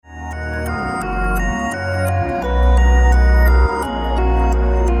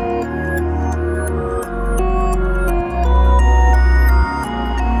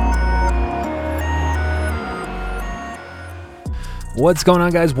What's going on,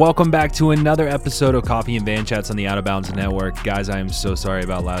 guys? Welcome back to another episode of Coffee and Van Chats on the Out of Bounds Network. Guys, I am so sorry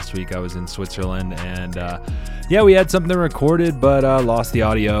about last week. I was in Switzerland and we had something recorded, but lost the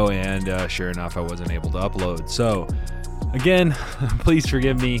audio, and sure enough, I wasn't able to upload. So again, please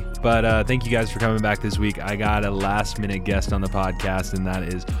forgive me, but thank you guys for coming back this week. I got a last minute guest on the podcast, and that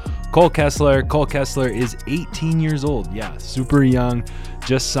is Cole Kessler. Cole Kessler is 18 years old. Yeah, super young.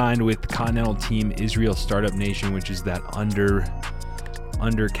 Just signed with Continental Team Israel Startup Nation, which is that under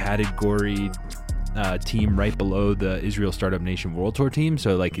category team right below the Israel Startup Nation World Tour team.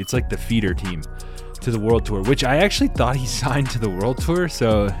 So it's like the feeder team to the World Tour, which I actually thought he signed to the World Tour.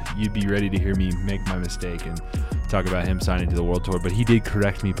 So you'd be ready to hear me make my mistake and talk about him signing to the World Tour, but he did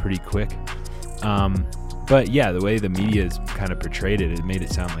correct me pretty quick. But yeah, the way the media has kind of portrayed it, it made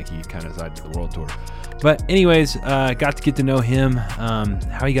it sound like he kind of signed to the World Tour. But anyways, got to get to know him,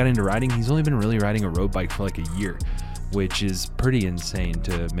 how he got into riding. He's only been really riding a road bike for like a year, which is pretty insane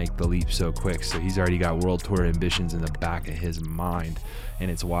to make the leap so quick. So he's already got World Tour ambitions in the back of his mind, and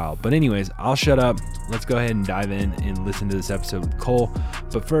it's wild. But anyways, I'll shut up. Let's go ahead and dive in and listen to this episode with Cole.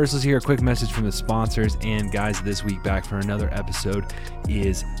 But first, let's hear a quick message from the sponsors. And guys, this week back for another episode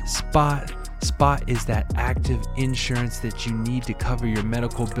is Spot. Spot is that active insurance that you need to cover your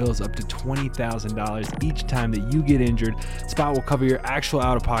medical bills up to $20,000 each time that you get injured. Spot will cover your actual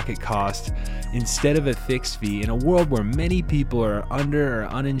out-of-pocket cost instead of a fixed fee. In a world where many people are under or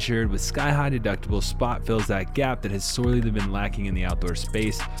uninsured with sky-high deductibles, Spot fills that gap that has sorely been lacking in the outdoor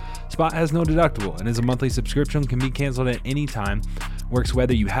space. Spot has no deductible and is a monthly subscription, can be canceled at any time. Works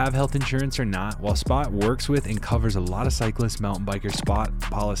whether you have health insurance or not. While Spot works with and covers a lot of cyclists, mountain bikers, Spot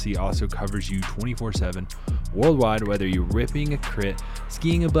policy also covers you 24/7 worldwide, whether you're ripping a crit,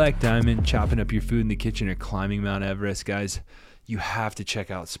 skiing a black diamond, chopping up your food in the kitchen, or climbing Mount Everest. Guys, you have to check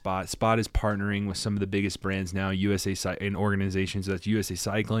out Spot. Spot is partnering with some of the biggest brands now, and organizations. That's USA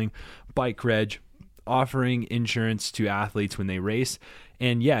Cycling, Bike Reg, offering insurance to athletes when they race.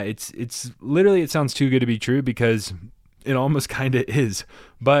 And yeah, it's literally, it sounds too good to be true because it almost kind of is,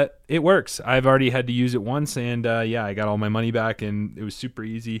 but it works. I've already had to use it once, and I got all my money back, and it was super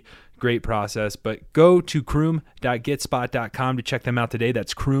easy. Great process. But go to croom.getspot.com to check them out today.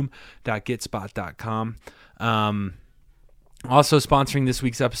 That's croom.getspot.com. Also sponsoring this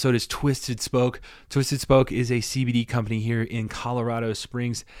week's episode is Twisted Spoke. Twisted Spoke is a CBD company here in Colorado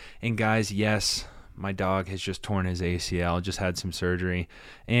Springs. And guys, yes, my dog has just torn his ACL, just had some surgery,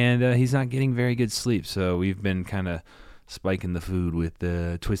 and he's not getting very good sleep. So we've been kind of spiking the food with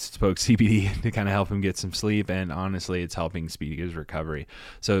the Twisted Spoke CBD to kind of help him get some sleep. And honestly, it's helping speed his recovery.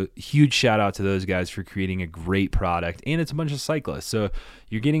 So huge shout out to those guys for creating a great product. And it's a bunch of cyclists. So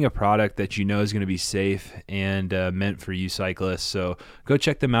you're getting a product that you know is going to be safe and meant for you cyclists. So go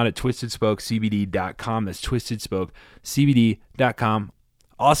check them out at twistedspokecbd.com. That's twistedspokecbd.com.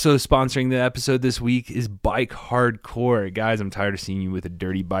 Also sponsoring the episode this week is Bike Hardcore. Guys, I'm tired of seeing you with a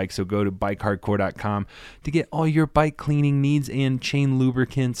dirty bike, so go to bikehardcore.com to get all your bike cleaning needs and chain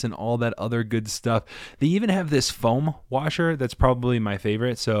lubricants and all that other good stuff. They even have this foam washer that's probably my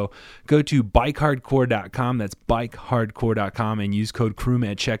favorite, so go to bikehardcore.com. That's bikehardcore.com and use code CROOM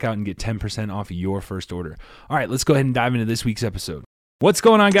at checkout and get 10% off your first order. All right, let's go ahead and dive into this week's episode. What's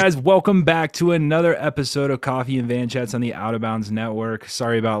going on, guys? Welcome back to another episode of Coffee and Van Chats on the Out of Bounds Network.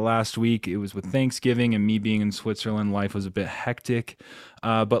 Sorry about last week. It was with Thanksgiving and me being in Switzerland. Life was a bit hectic.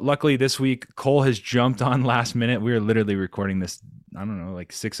 But luckily this week, Cole has jumped on last minute. We were literally recording this,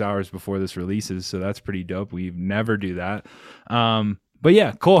 6 hours before this releases. So that's pretty dope. We never do that. But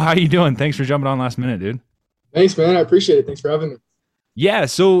yeah, Cole, how you doing? Thanks for jumping on last minute, dude. Thanks, man. I appreciate it. Thanks for having me. Yeah,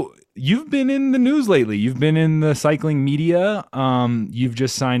 so you've been in the news lately. You've been in the cycling media. You've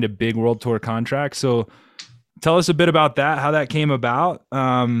just signed a big World Tour contract. So tell us a bit about that, how that came about.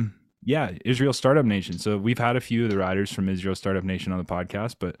 Israel Startup Nation. So we've had a few of the riders from Israel Startup Nation on the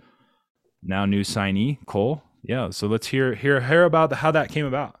podcast, but now new signee, Cole. Yeah, so let's hear about how that came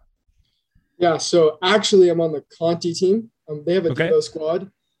about. Yeah, so actually I'm on the Conti team. They have a Devo squad.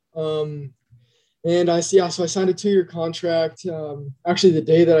 And I signed a 2-year contract, actually the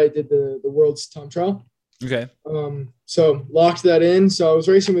day that I did the World's Time Trial. Okay. So locked that in. So I was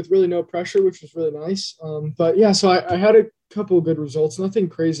racing with really no pressure, which was really nice. So I had a couple of good results, nothing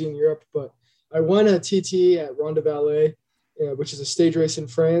crazy in Europe, but I won a TT at Ronde Valais, which is a stage race in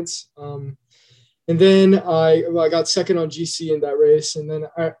France. And then I got second on GC in that race. And then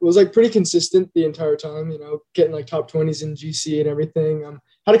I was pretty consistent the entire time, getting top 20s in GC and everything.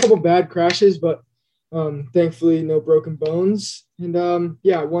 Had a couple bad crashes, but thankfully no broken bones. And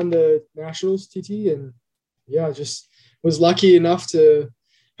I won the Nationals TT, and just was lucky enough to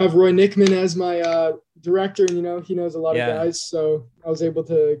have Roy Nickman as my director, and he knows a lot of Yeah. guys, so I was able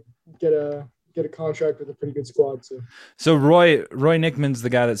to get a contract with a pretty good squad. So Roy Nickman's the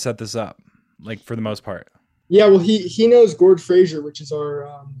guy that set this up, like for the most part. Yeah, well, he knows Gord Fraser, which is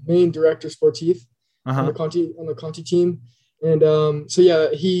our main director sportif on the Conti team, and so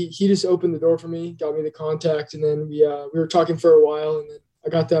yeah, he just opened the door for me, got me the contact, and then we were talking for a while, and then I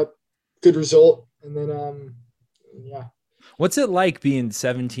got that good result, and then yeah. What's it like being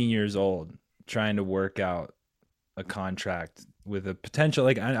 17 years old, trying to work out a contract with a potential,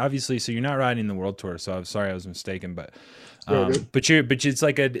 like, obviously, so you're not riding the world tour, so I'm sorry I was mistaken, but it's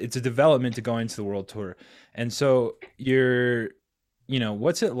like it's a development to going to the world tour. And so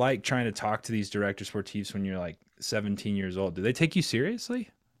what's it like trying to talk to these director sportifs when you're like 17 years old? Do they take you seriously?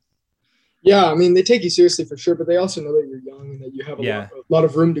 Yeah, I mean, they take you seriously for sure, but they also know that you're young and that you have a lot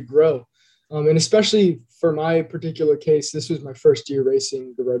of room to grow. And especially for my particular case, this was my first year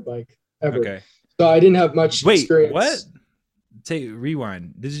racing the road bike ever. Okay. So I didn't have much experience. What?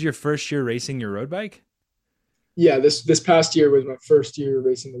 Rewind. This is your first year racing your road bike? Yeah, this past year was my first year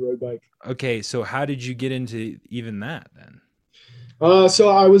racing the road bike. Okay, so how did you get into even that then? So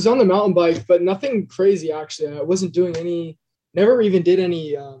I was on the mountain bike, but nothing crazy actually. I wasn't doing never even did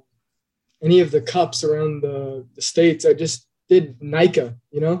any of the cups around the States. I just did NICA,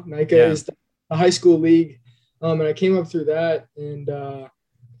 NICA is the high school league. And I came up through that. And when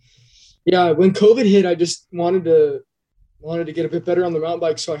COVID hit, I just wanted to get a bit better on the mountain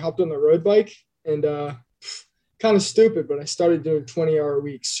bike. So I hopped on the road bike, and kind of stupid, but I started doing 20-hour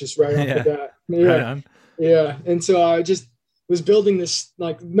weeks just right off the bat. Yeah. Right. Yeah. And so I just was building this,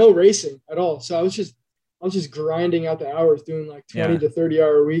 like, no racing at all. So I was just grinding out the hours, doing like 20 to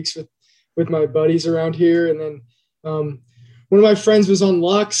 30-hour weeks with my buddies around here. And then one of my friends was on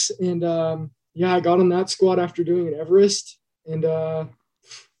Lux, and I got on that squad after doing an Everest, and it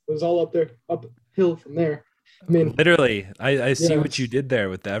was all uphill from there. I mean, literally, I see what you did there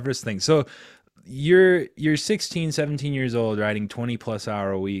with the Everest thing. So you're 16, 17 years old, riding 20 plus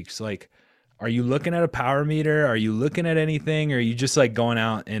hour weeks. Like, are you looking at a power meter? Are you looking at anything? Or are you just like going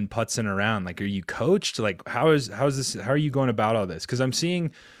out and putzing around? Like, are you coached? Like, how is this? How are you going about all this? Because I'm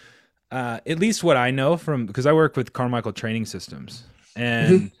seeing, at least what I know because I work with Carmichael Training Systems,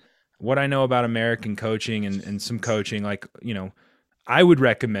 and what I know about American coaching and some coaching, like, I would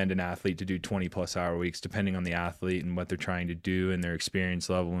recommend an athlete to do 20 plus hour weeks, depending on the athlete and what they're trying to do and their experience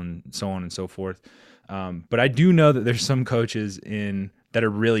level and so on and so forth. But I do know that there's some coaches that are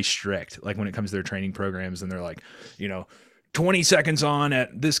really strict, like when it comes to their training programs, and they're like, 20 seconds on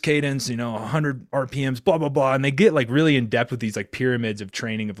at this cadence, 100 RPMs, blah, blah, blah. And they get like really in depth with these like pyramids of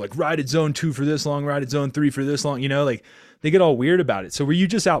training of like ride at zone 2 for this long, ride at zone 3 for this long, like they get all weird about it. So were you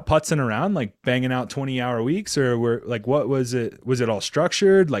just out putzing around, like banging out 20-hour weeks, or what was it? Was it all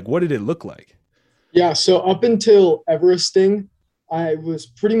structured? Like, what did it look like? Yeah. So up until Everesting, I was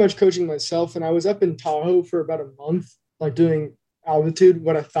pretty much coaching myself, and I was up in Tahoe for about a month, like doing altitude,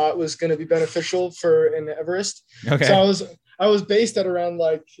 what I thought was going to be beneficial for an Everest. Okay. So I was based at around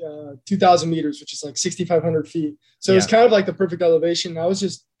like 2,000 meters, which is like 6,500 feet. So it's kind of like the perfect elevation. I was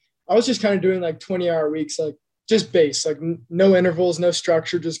just kind of doing like 20-hour weeks, like just base, like no intervals, no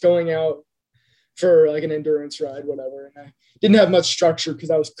structure, just going out for like an endurance ride, whatever. And I didn't have much structure because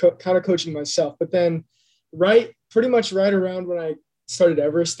I was kind of coaching myself. But then pretty much right around when I started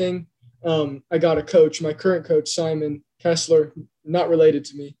Everesting, I got a coach, my current coach, Simon Kessler, not related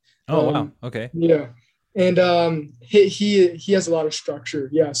to me. Oh, wow. Okay. Yeah. And he has a lot of structure.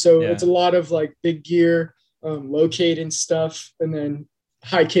 Yeah. So it's a lot of like big gear, low cadence stuff, and then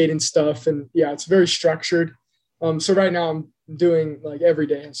high cadence stuff. And yeah, it's very structured. So right now I'm doing like every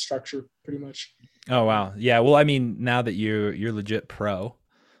day has structure pretty much. Oh, wow. Yeah. Well, I mean, now that you're legit pro,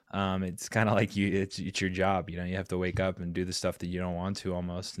 it's kind of like it's your job. You have to wake up and do the stuff that you don't want to,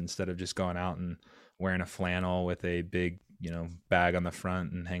 almost, instead of just going out and wearing a flannel with a big, bag on the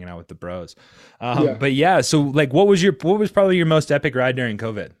front and hanging out with the bros. But yeah, so like, what was probably your most epic ride during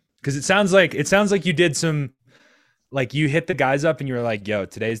COVID? Because it sounds like you did some, like, you hit the guys up and you were like, yo,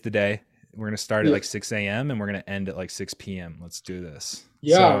 today's the day. We're going to start at like 6 a.m. and we're going to end at like 6 p.m. Let's do this.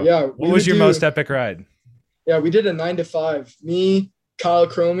 Yeah. What was your most epic ride? Yeah, we did a 9 to 5. Me, Kyle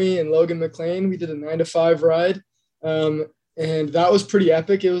Cromie, and Logan McLean, we did a 9 to 5 ride. And that was pretty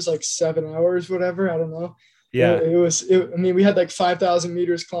epic. It was like 7 hours, whatever. I don't know. Yeah. I mean, we had like 5,000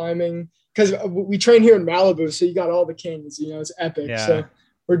 meters climbing because we train here in Malibu. So you got all the canyons, it's epic. Yeah. So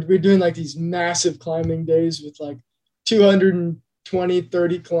we're doing like these massive climbing days with like 220,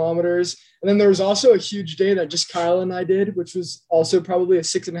 30 kilometers. And then there was also a huge day that just Kyle and I did, which was also probably a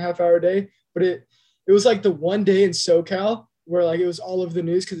 6.5 hour day. But it was like the one day in SoCal where like it was all over the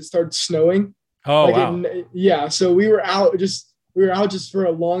news because it started snowing. Oh Like wow. yeah. So we were out just for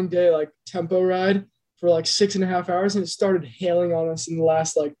a long day, like tempo ride for like 6.5 hours, and it started hailing on us in the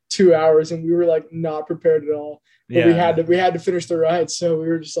last like 2 hours, and we were like not prepared at all. But we Yeah. had to we had to finish the ride, so we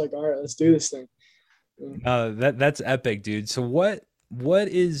were just like, all right, let's do this thing. Yeah. That's epic, dude. So what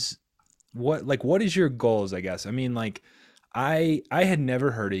is your goals, I guess? I mean, like I had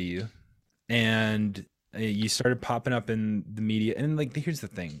never heard of you, and you started popping up in the media, and like here's the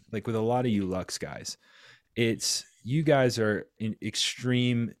thing, like with a lot of you Lux guys, it's you guys are in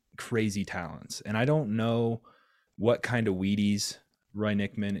extreme crazy talents, and I don't know what kind of Wheaties Roy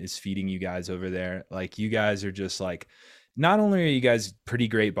Nickman is feeding you guys over there. Like you guys are just like, not only are you guys pretty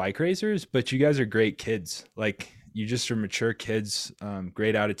great bike racers, but you guys are great kids. Like you just are mature kids,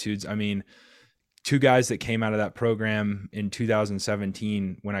 great attitudes. I mean, two guys that came out of that program in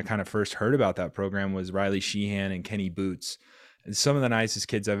 2017 when I kind of first heard about that program was Riley Sheehan and Kenny Boots. And some of the nicest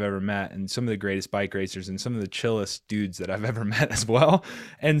kids I've ever met, and some of the greatest bike racers, and some of the chillest dudes that I've ever met as well.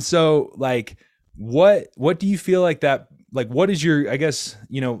 And so like what do you feel like that, like what is your, I guess,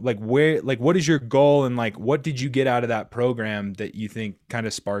 like where, like what is your goal, and like what did you get out of that program that you think kind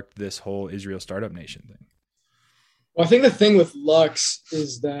of sparked this whole Israel Startup Nation thing? Well, I think the thing with Lux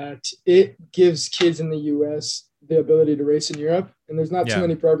is that it gives kids in the U.S. the ability to race in Europe, and there's not too Yeah.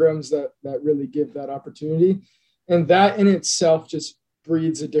 many programs that really give that opportunity, and that in itself just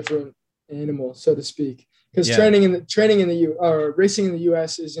breeds a different animal, so to speak. Because Yeah. racing in the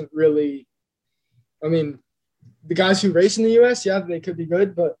U.S. isn't really. I mean, the guys who race in the U.S., yeah, they could be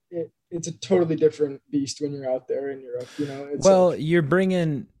good, but it's a totally different beast when you're out there in Europe. It's Well, like, you're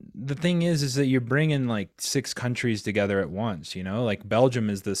bringing, the thing is that you're bringing like six countries together at once, like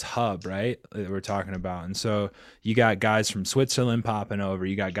Belgium is this hub, right? That we're talking about. And so you got guys from Switzerland popping over,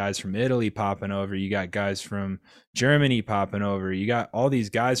 you got guys from Italy popping over, you got guys from Germany popping over, you got all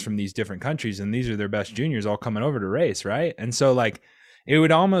these guys from these different countries, and these are their best juniors all coming over to race, right? And so like, it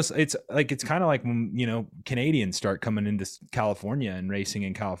would almost, it's kind of like when Canadians start coming into California and racing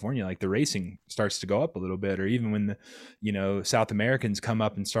in California, like the racing starts to go up a little bit. Or even when the South Americans come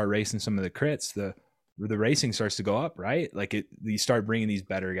up and start racing some of the crits, the racing starts to go up, right? Like you start bringing these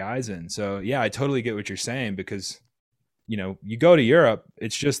better guys in. So yeah, I totally get what you're saying, because you go to Europe,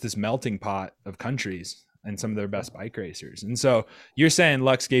 it's just this melting pot of countries and some of their best bike racers. And so you're saying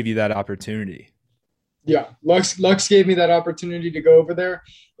Lux gave you that opportunity. yeah, Lux gave me that opportunity to go over there.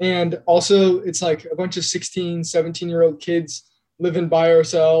 And also it's like a bunch of 16, 17-year-old kids living by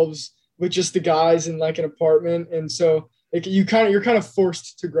ourselves with just the guys in like an apartment. And so like you're kind of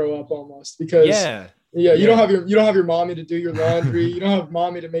forced to grow up almost, because Yeah. yeah, you Yeah. don't have your mommy to do your laundry. You don't have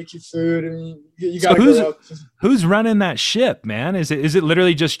mommy to make you food. I mean, you So got to grow up. who's running that ship, man? Is it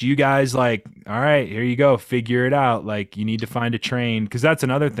literally just you guys, like, all right, here you go, figure it out. Like you need to find a train, because that's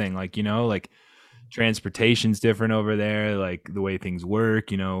another thing. Like, like transportation's different over there, like the way things work,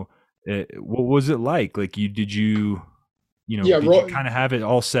 what was it like? Like did you Yeah, did you kind of have it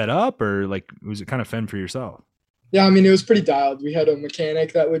all set up, or like was it kind of fend for yourself? yeah, I mean, it was pretty dialed. We had a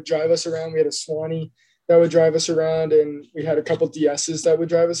mechanic that would drive us around. We had a Swanee that would drive us around, and we had a couple DSs that would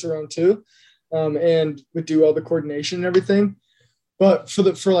drive us around too, and would do all the coordination and everything. But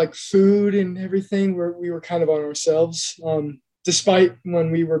for like food and everything, we were kind of on ourselves. Despite when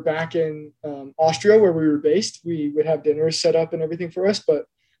we were back in Austria, where we were based, we would have dinners set up and everything for us. But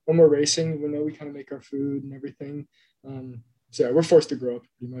when we're racing, we kind of make our food and everything. So yeah, we're forced to grow up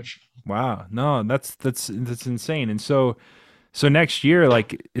pretty much. Wow, no, that's insane. And so next year,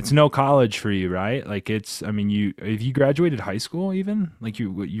 like it's no college for you, right? Like it's, I mean, you graduated high school, even like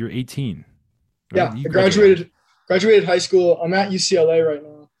you're 18, right? Yeah, You I graduated high school. I'm at UCLA right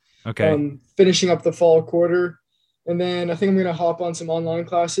now. Okay. Finishing up the fall quarter. And then I think I'm going to hop on some online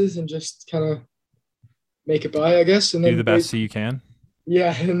classes and just kind of make it by, I guess. And then Do the best that you can.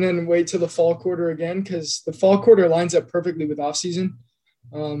 yeah, and then wait till the fall quarter again, because the fall quarter lines up perfectly with off season.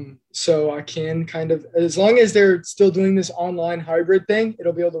 So I can kind of, as long as they're still doing this online hybrid thing,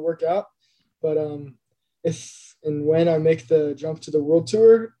 it'll be able to work out. But if and when I make the jump to the world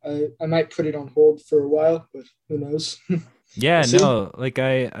tour, I might put it on hold for a while, but who knows? Yeah, We'll see. no, like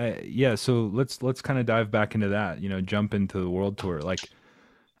yeah, so let's kind of dive back into that, jump into the world tour. Like,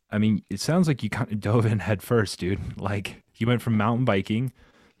 I mean, it sounds like you kind of dove in head first, dude. Like, you went from mountain biking,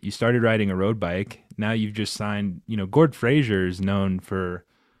 you started riding a road bike. Now you've just signed, Gord Fraser is known for,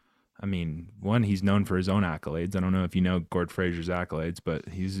 I mean, one, he's known for his own accolades. I don't know if you know Gord Fraser's accolades, but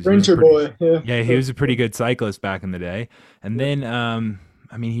he was a Sprinter pretty, boy. Yeah. yeah, he was a pretty good cyclist back in the day. And then,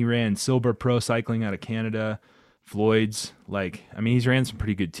 I mean, he ran Silver Pro Cycling out of Canada, Floyd's. Like, I mean, he's ran some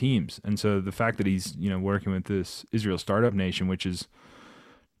pretty good teams, and so the fact that he's working with this Israel Startup Nation, which is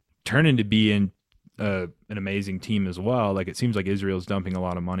turning to be an amazing team as well. Like, it seems like Israel's dumping a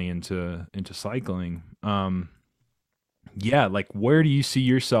lot of money into cycling. Yeah, like where do you see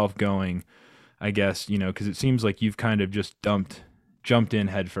yourself going? I guess because it seems like you've kind of just jumped in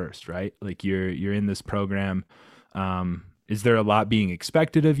head first, right? Like you're in this program. Is there a lot being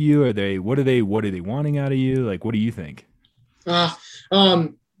expected of you? What are they wanting out of you? Like, what do you think? Uh,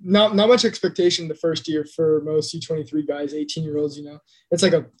 um, not much expectation the first year for most U23 guys, 18-year-olds. It's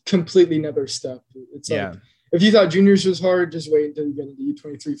like a completely another step. It's Yeah. like if you thought juniors was hard, just wait until you get into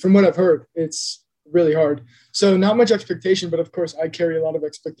U23. From what I've heard, it's really hard. So not much expectation, but of course I carry a lot of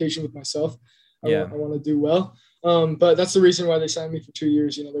expectation with myself. Yeah. I want to do well. But that's the reason why they signed me for 2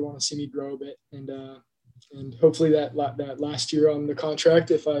 years. They want to see me grow a bit, and hopefully that last year on the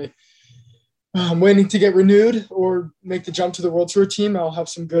contract, if I'm waiting to get renewed or make the jump to the World Tour team, I'll have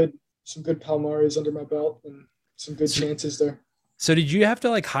some good Palmares under my belt and some good chances there. So did you have to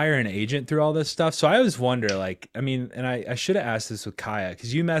like hire an agent through all this stuff? So I always wonder, like, I mean, and I should have asked this with Kaya,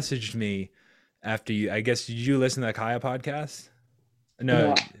 because you messaged me after I guess, did you listen to the Kaya podcast?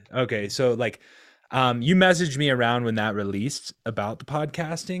 No. Okay. So like, you messaged me around when that released about the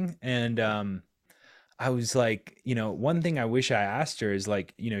podcasting, and I was like, one thing I wish I asked her is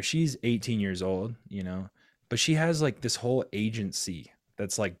like, she's 18 years old, but she has like this whole agency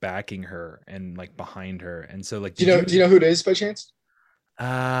that's like backing her and like behind her. And so like, do you know who it is by chance?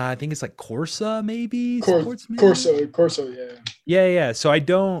 I think it's like Corsa, maybe. Corso. Yeah. Yeah. So I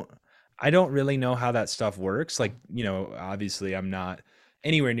don't really know how that stuff works. Like, obviously I'm not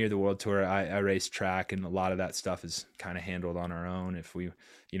anywhere near the World Tour. I race track, and a lot of that stuff is kind of handled on our own. If we,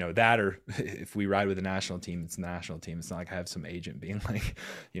 that, or if we ride with the national team, it's the national team. It's not like I have some agent being like,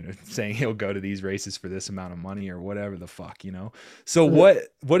 saying he'll go to these races for this amount of money or whatever the fuck, So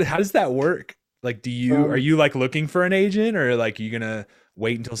how does that work? Like, are you like looking for an agent, or like, are you going to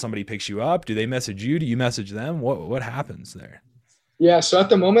wait until somebody picks you up? Do they message you? Do you message them? What happens there? Yeah. So at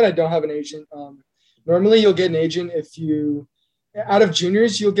the moment I don't have an agent. Normally you'll get an agent out of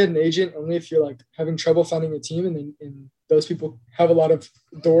juniors, you'll get an agent only if you're like having trouble finding a team, and those people have a lot of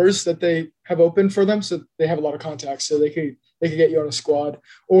doors that they have open for them, so they have a lot of contacts, so they could get you on a squad,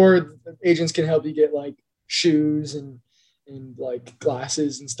 or agents can help you get like shoes and like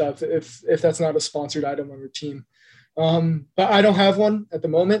glasses and stuff if that's not a sponsored item on your team. But I don't have one at the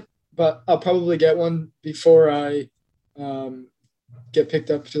moment, but I'll probably get one before I get picked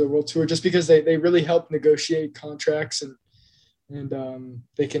up to the World Tour, just because they really help negotiate contracts, and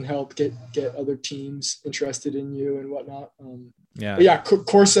they can help get other teams interested in you and whatnot.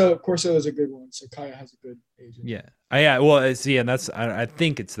 Corso is a good one. So Kaya has a good agent. Yeah. Well, and that's, I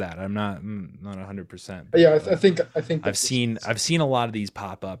think it's that. I'm not 100%. Yeah, I think I've seen a lot of these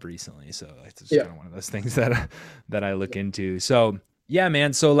pop up recently, so it's just kind of one of those things that I look into. So yeah,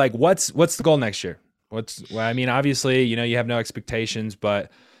 man. So like, what's the goal next year? I mean, obviously, you have no expectations, but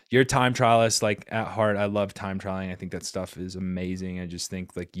you're a time trialist, like at heart. I love time trialing. I think that stuff is amazing. I just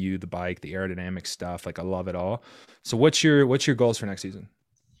think like the bike, the aerodynamic stuff, like I love it all. So what's your goals for next season?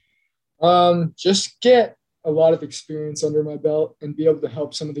 Just get a lot of experience under my belt and be able to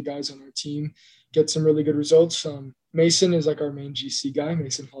help some of the guys on our team get some really good results. Mason is like our main GC guy,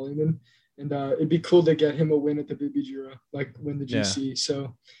 Mason Hollyman. And it'd be cool to get him a win at the Booby Jura, like win the GC. Yeah.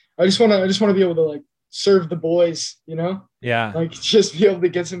 So I just want to be able to like serve the boys, Yeah. Like just be able to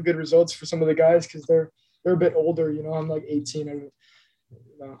get some good results for some of the guys, because they're a bit older. I'm like 18.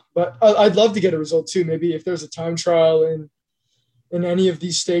 But I'd love to get a result too. Maybe if there's a time trial in any of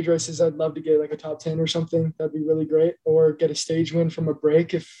these stage races, I'd love to get like a top 10 or something. That'd be really great. Or get a stage win from a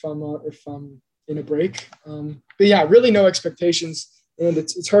break if I'm in a break. But yeah, really no expectations. And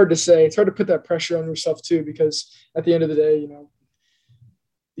it's hard to say. It's hard to put that pressure on yourself too, because at the end of the day,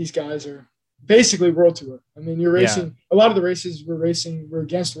 these guys are basically World Tour. I mean, you're racing a lot of the races we're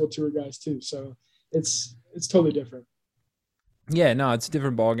against World Tour guys too. So it's totally different. Yeah, no, it's a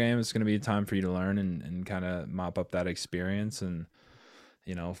different ball game. It's going to be a time for you to learn and kind of mop up that experience and,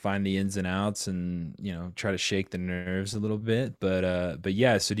 find the ins and outs and, try to shake the nerves a little bit. But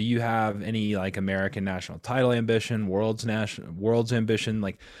yeah, so do you have any like American national title ambition, world's ambition?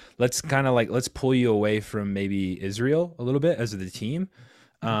 Like, let's pull you away from maybe Israel a little bit as the team.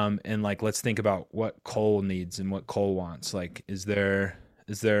 And like, let's think about what Cole needs and what Cole wants. Like, is there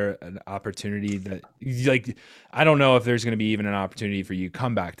an opportunity that, like, I don't know if there's going to be even an opportunity for you to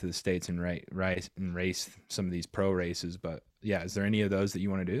come back to the States and race some of these pro races, but yeah, is there any of those that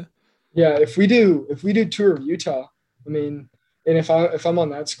you want to do? Yeah. If we do Tour of Utah, I mean, And if I'm on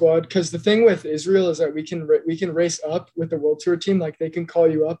that squad, because the thing with Israel is that we can race up with the World Tour team. Like they can call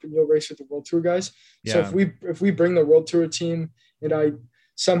you up and you'll race with the World Tour guys. So Yeah. if we bring the World Tour team and I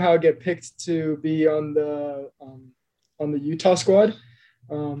somehow get picked to be on the Utah squad,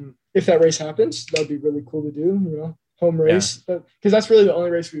 if that race happens, that'd be really cool to do. Home Yeah. race, because that's really the only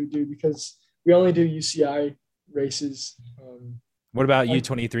race we would do because we only do UCI races. What about Like,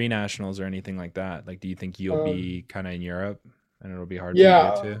 U23 nationals or anything like that? Like, do you think you'll be kind of in Europe and it'll be hard for you to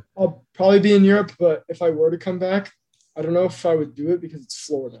get yeah, to? I'll probably be in Europe, but if I were to come back, I don't know if I would do it because it's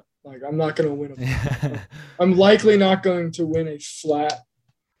Florida. Like I'm not going to win I'm likely not going to win a flat,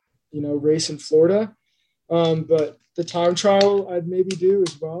 race in Florida. But the time trial I'd maybe do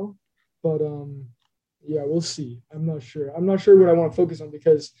as well. But yeah, we'll see. I'm not sure. I'm not sure what I want to focus on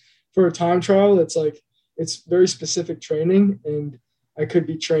because for a time trial, it's very specific training, and I could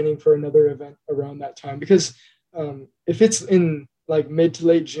be training for another event around that time because if it's in like mid to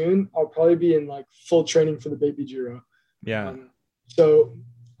late June, I'll probably be in like full training for the Baby Giro. Yeah. So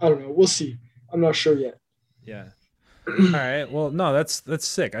I don't know. We'll see. I'm not sure yet. Yeah. All right. Well, no, that's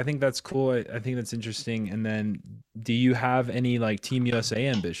sick. I think that's cool. I think that's interesting. And then do you have any like Team USA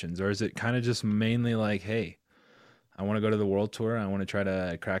ambitions, or is it kind of just mainly like, hey, I want to go to the World Tour. I want to try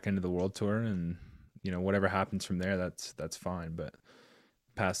to crack into the World Tour, and whatever happens from there, that's fine. But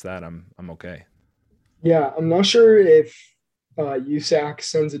past that, I'm okay. Yeah, I'm not sure if USAC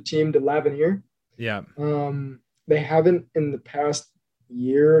sends a team to L'avenir. Yeah. They haven't in the past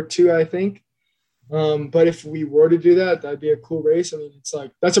year or two, I think. But if we were to do that, that'd be a cool race. I mean, it's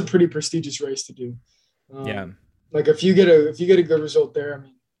like that's a pretty prestigious race to do. Yeah. Like if you get a good result there, I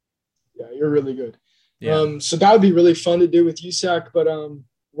mean, yeah, you're really good. Yeah. So that would be really fun to do with USAC. But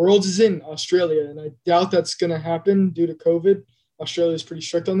Worlds is in Australia, and I doubt that's going to happen due to COVID. Australia is pretty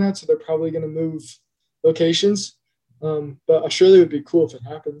strict on that, so they're probably going to move locations. But Australia would be cool if it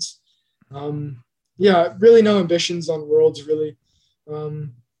happens. Yeah, really no ambitions on Worlds, really.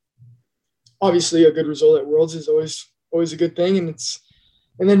 Obviously, a good result at Worlds is always a good thing,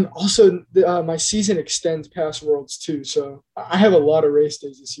 and then also my season extends past Worlds too. So I have a lot of race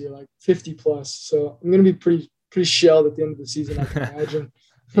days this year, like 50 plus. So I'm gonna be pretty shelled at the end of the season, I can imagine.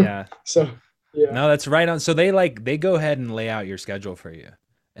 Yeah. So yeah. No, that's right on. So they go ahead and lay out your schedule for you,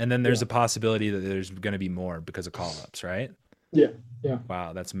 and then there's a possibility that there's going to be more because of call ups, right? Yeah. Yeah.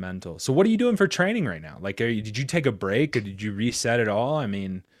 Wow, that's mental. So what are you doing for training right now? Like, did you take a break or did you reset it all? I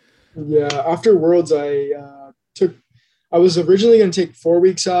mean, yeah. After Worlds, I was originally going to take 4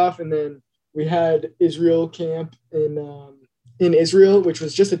 weeks off, and then we had Israel camp in Israel, which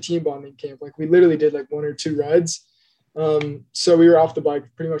was just a team bonding camp. Like we literally did like 1 or 2 rides. So we were off the bike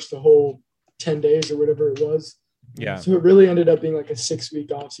pretty much the whole 10 days or whatever it was. yeah. So it really ended up being like a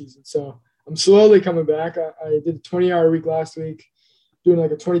 6-week off season. So I'm slowly coming back. I did a 20-hour week last week, doing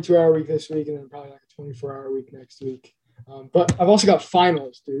like a 22-hour week this week, and then probably like a 24-hour week next week. But I've also got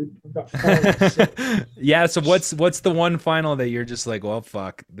finals, dude. I've got finals. So. Yeah. So what's the one final that you're just like, well,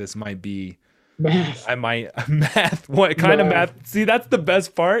 fuck, this might be Math. I might math. What kind of math? See, that's the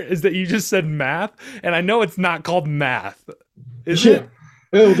best part is that you just said math, and I know it's not called math. Is it?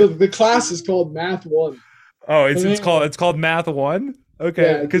 No, the class is called Math 1. Oh, it's called Math 1. Okay,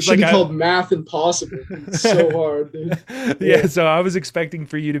 yeah, it should be called Math Impossible. It's so hard, dude. Yeah, so I was expecting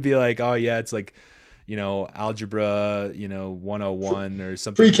for you to be like, oh yeah, it's like, algebra, 101 or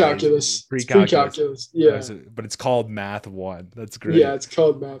something. Pre-calculus. Pre-calculus. Yeah. But it's called Math 1. That's great. Yeah, it's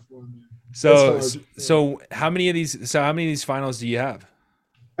called Math 1. Yeah. So how many of these finals do you have?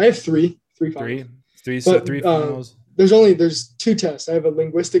 I have three finals. Three finals. There's 2 tests. I have a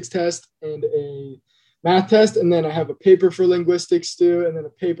linguistics test and a math test, and then I have a paper for linguistics too, and then a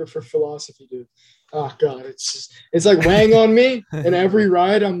paper for philosophy too. Oh god, it's like weighing on me. And every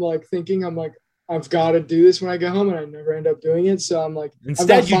ride I'm like thinking, I've got to do this when I get home, and I never end up doing it. So I'm like,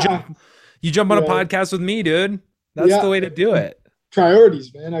 instead you jump on a podcast with me, dude. That's the way to do it.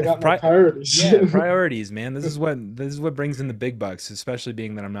 Priorities, man. I got my priorities. Yeah, priorities, man. This is what brings in the big bucks, especially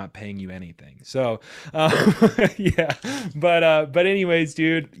being that I'm not paying you anything. So, yeah. But anyways,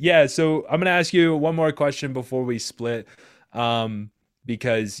 dude. Yeah. So I'm gonna ask you one more question before we split,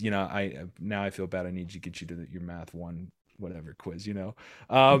 because I feel bad. I need to get you to your Math 1 whatever quiz,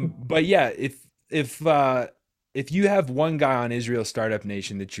 But yeah, if you have one guy on Israel Startup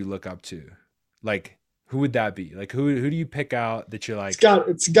Nation that you look up to, like. Who would that be? Like, who do you pick out that you're like?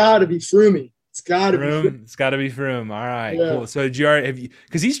 It's got to be Froomey. It's got to be Froome. It's got to be Froome. All right, cool. So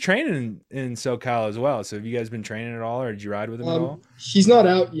because he's training in SoCal as well. So have you guys been training at all, or did you ride with him at all? He's not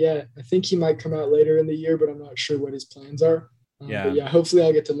out yet. I think he might come out later in the year, but I'm not sure what his plans are. But yeah, hopefully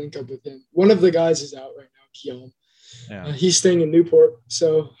I'll get to link up with him. One of the guys is out right now, Guillaume. Yeah. He's staying in Newport,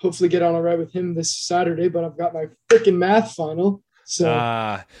 so hopefully get on a ride with him this Saturday. But I've got my freaking math final, so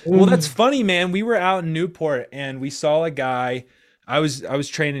Well, that's funny, man. We were out in Newport and we saw a guy. I was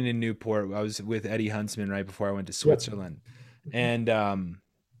training in Newport. I was with Eddie Huntsman right before I went to yep. Switzerland. And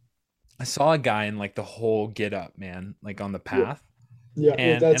I saw a guy in like the whole get up, man, like on the Yeah, path. yeah,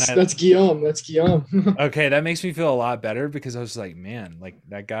 And that's Guillaume. That's Guillaume. okay, that makes me feel a lot better because I was like, man, like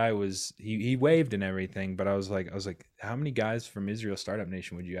that guy was he waved and everything, but I was like, how many guys from Israel Startup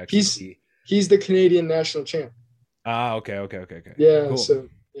Nation would you actually he's see? he's the Canadian national champ. Okay. Yeah, Cool. so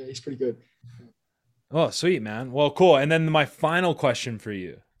yeah, he's pretty good. Oh, sweet, man. Well, cool. And then my final question for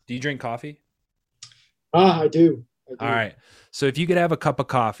you. Do you drink coffee? I do. I All do. right. So if you could have a cup of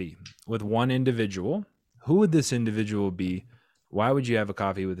coffee with one individual, who would this individual be? Why would you have a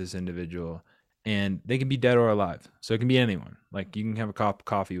coffee with this individual? And they can be dead or alive. So it can be anyone. Like you can have a cup of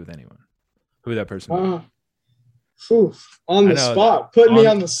coffee with anyone. Who would that person be? Uh, Whew, on I the know spot. Put me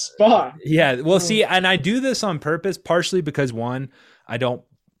on the spot. yeah. Well, see, and I do this on purpose, partially because one, I don't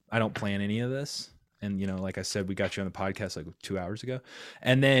plan any of this. And like I said, we got you on the podcast like 2 hours ago.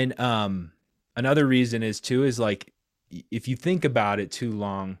 And then another reason is like if you think about it too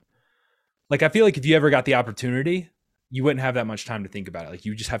long, like I feel like if you ever got the opportunity, you wouldn't have that much time to think about it. Like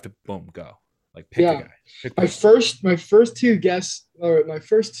you just have to boom, go. Like pick a Yeah. guy. Pick My one. first two guests or my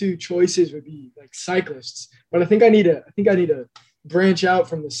first two choices would be like cyclists, but I think I need to branch out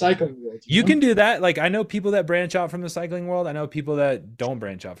from the cycling world. You know? can do that. Like I know people that branch out from the cycling world. I know people that don't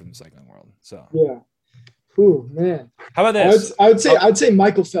branch out from the cycling world. So Yeah. Ooh, man. how about this? I'd say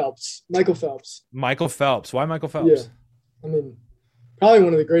Michael Phelps. Michael Phelps. Michael Phelps. Why Michael Yeah. Phelps? I mean, probably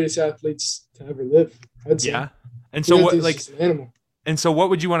one of the greatest athletes to ever live. I'd say. Yeah. And so That what dude's like just an animal. and so what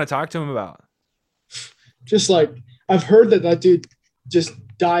would you want to talk to him about? Just like I've heard that dude just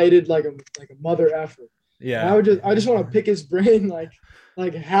dieted like a mother effer. Yeah. I just want to pick his brain like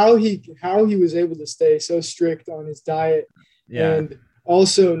how he was able to stay so strict on his diet Yeah. and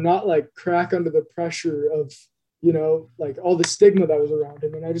also not like crack under the pressure of like all the stigma that was around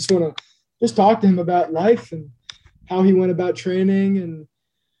him. And I just want to just talk to him about life and how he went about training and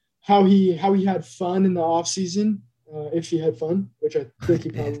how he had fun in the off season, if he had fun, which I think he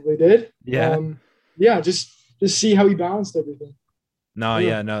probably did. Yeah. Just see how he balanced everything. No,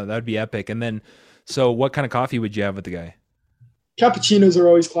 yeah, no, that'd be epic. And then so what kind of coffee would you have with the guy? Cappuccinos are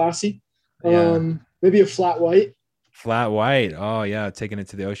always classy. Yeah. Maybe a flat white. Flat white. Oh yeah, taking it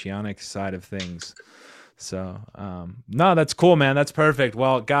to the oceanic side of things. So no, that's cool, man. That's perfect.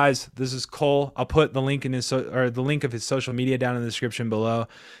 Well, guys, this is Cole. I'll put the link in the link of his social media down in the description below.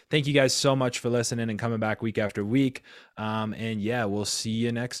 Thank you guys so much for listening and coming back week after week. And yeah, we'll see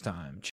you next time.